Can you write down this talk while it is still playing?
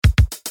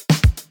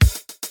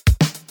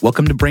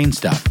Welcome to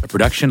BrainStuff, a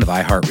production of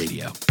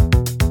iHeartRadio.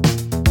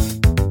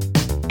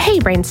 Hey,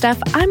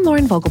 BrainStuff, I'm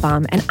Lauren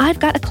Vogelbaum, and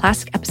I've got a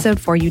classic episode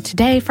for you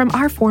today from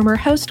our former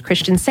host,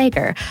 Christian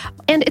Sager.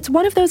 And it's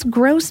one of those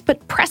gross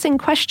but pressing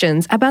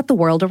questions about the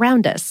world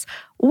around us.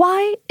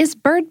 Why is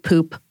bird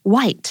poop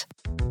white?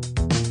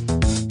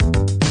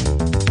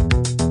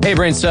 Hey,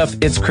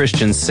 BrainStuff, it's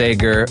Christian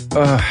Sager.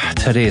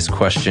 Today's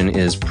question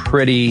is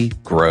pretty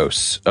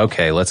gross.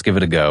 Okay, let's give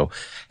it a go.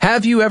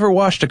 Have you ever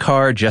washed a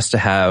car just to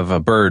have a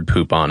bird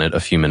poop on it a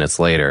few minutes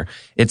later?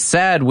 It's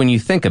sad when you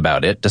think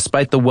about it.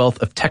 Despite the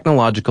wealth of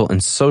technological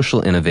and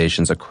social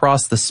innovations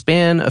across the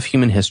span of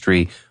human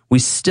history, we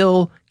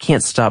still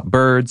can't stop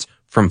birds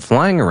from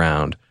flying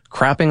around,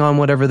 crapping on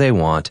whatever they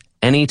want,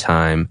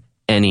 anytime,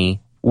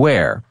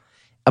 anywhere.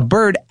 A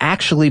bird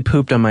actually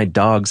pooped on my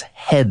dog's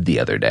head the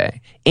other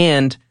day.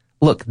 And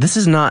look, this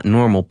is not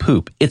normal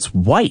poop. It's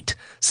white,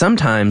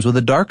 sometimes with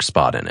a dark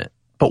spot in it.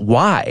 But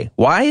why?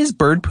 Why is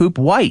bird poop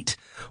white?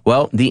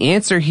 Well, the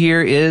answer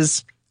here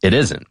is it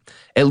isn't.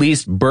 At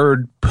least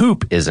bird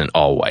poop isn't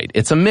all white.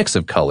 It's a mix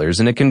of colors,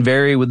 and it can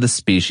vary with the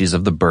species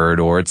of the bird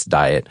or its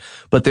diet.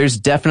 But there's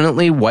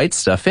definitely white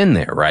stuff in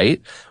there,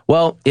 right?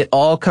 Well, it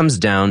all comes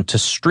down to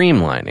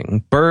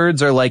streamlining.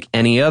 Birds are like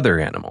any other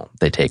animal.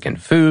 They take in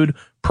food,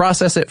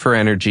 process it for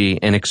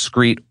energy, and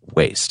excrete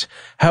waste.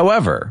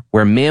 However,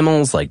 where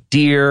mammals like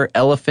deer,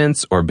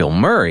 elephants, or Bill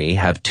Murray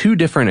have two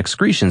different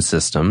excretion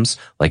systems,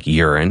 like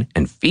urine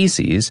and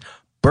feces,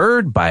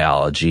 bird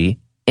biology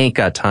ain't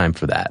got time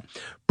for that.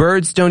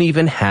 Birds don't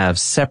even have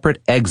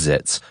separate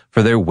exits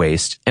for their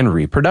waste and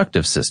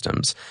reproductive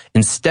systems.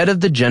 Instead of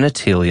the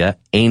genitalia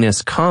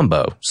anus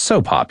combo,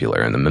 so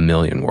popular in the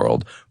mammalian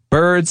world,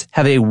 birds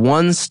have a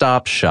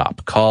one-stop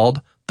shop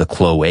called the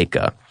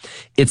cloaca.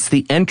 It's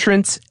the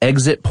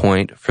entrance-exit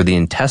point for the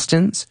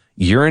intestines,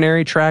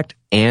 urinary tract,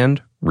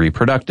 and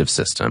reproductive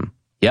system.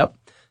 Yep.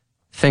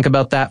 Think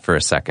about that for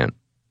a second.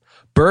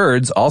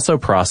 Birds also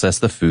process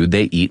the food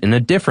they eat in a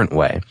different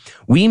way.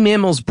 We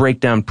mammals break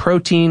down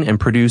protein and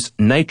produce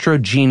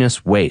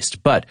nitrogenous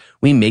waste, but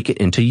we make it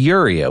into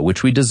urea,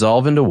 which we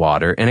dissolve into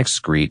water and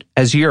excrete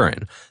as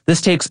urine.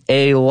 This takes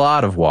a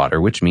lot of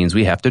water, which means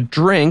we have to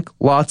drink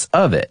lots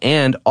of it,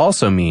 and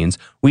also means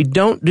we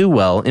don't do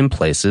well in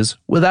places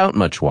without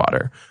much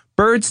water.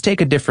 Birds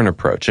take a different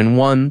approach, and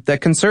one that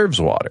conserves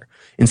water.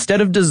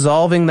 Instead of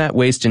dissolving that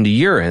waste into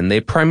urine,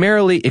 they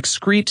primarily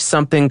excrete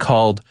something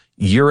called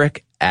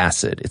uric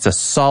acid. It's a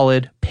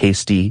solid,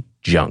 pasty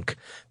junk.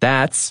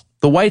 That's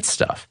the white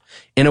stuff.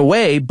 In a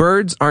way,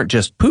 birds aren't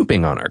just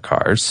pooping on our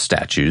cars,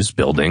 statues,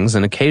 buildings,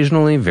 and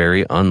occasionally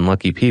very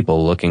unlucky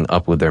people looking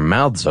up with their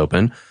mouths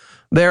open.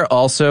 They're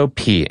also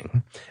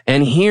peeing.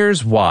 And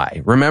here's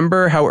why.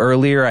 Remember how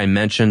earlier I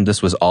mentioned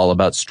this was all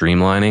about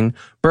streamlining?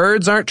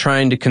 Birds aren't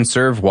trying to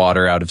conserve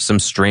water out of some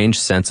strange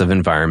sense of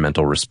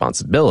environmental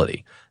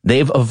responsibility.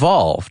 They've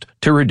evolved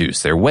to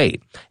reduce their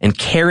weight. And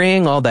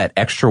carrying all that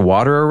extra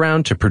water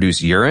around to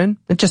produce urine,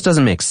 it just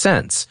doesn't make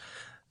sense.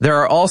 There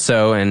are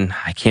also, and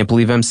I can't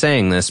believe I'm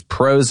saying this,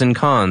 pros and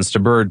cons to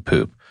bird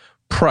poop.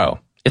 Pro,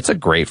 it's a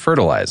great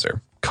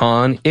fertilizer.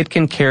 Con, it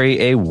can carry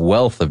a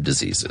wealth of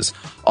diseases.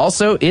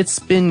 Also, it's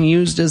been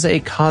used as a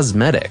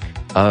cosmetic,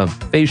 a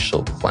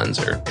facial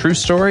cleanser. True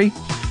story?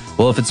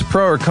 Well, if it's a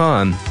pro or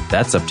con,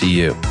 that's up to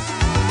you.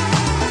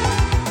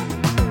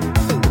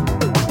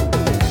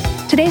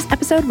 Today's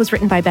episode was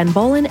written by Ben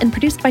Bolin and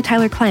produced by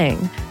Tyler Klang.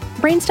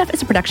 BrainStuff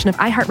is a production of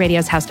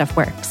iHeartRadio's How Stuff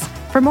Works.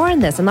 For more on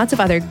this and lots of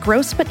other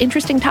gross but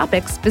interesting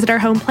topics, visit our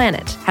home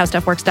planet,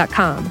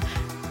 howstuffworks.com.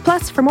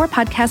 Plus, for more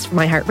podcasts from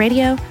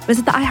iHeartRadio,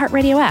 visit the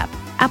iHeartRadio app,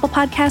 Apple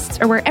Podcasts,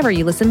 or wherever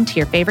you listen to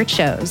your favorite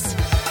shows.